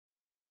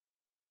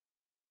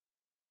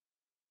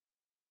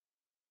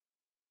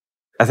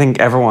I think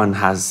everyone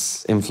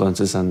has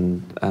influences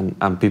and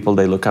people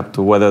they look up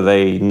to, whether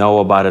they know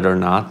about it or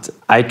not.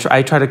 I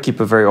try to keep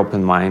a very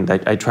open mind.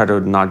 I try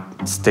to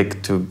not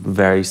stick to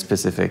very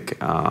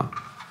specific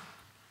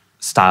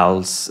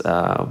styles,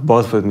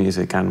 both with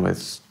music and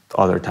with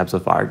other types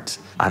of art.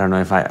 I don't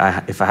know if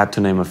I had to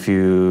name a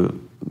few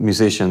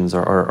musicians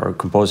or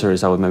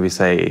composers, I would maybe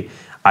say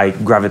I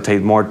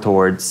gravitate more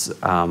towards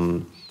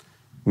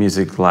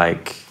music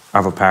like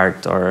Arvo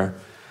Pärt or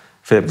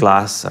Philip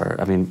Glass, or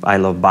I mean, I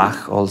love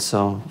Bach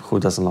also. Who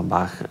doesn't love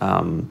Bach?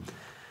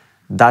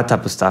 That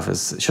type of stuff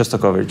is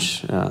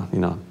Shostakovich. You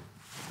know,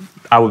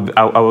 I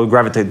would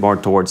gravitate more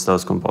towards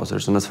those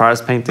composers. And as far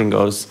as painting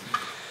goes,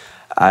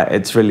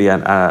 it's really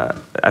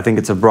I think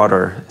it's a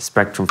broader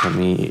spectrum for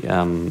me.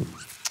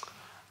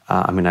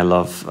 I mean, I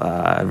love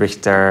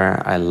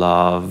Richter. I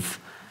love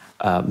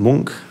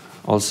Munch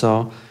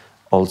also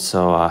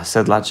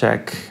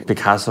Sedlacek,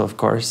 Picasso, of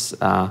course.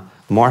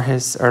 More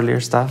his earlier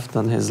stuff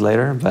than his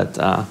later, but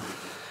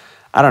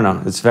I don't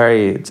know. It's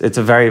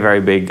a very,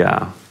 very big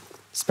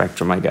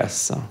spectrum, I guess.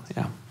 So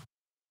yeah.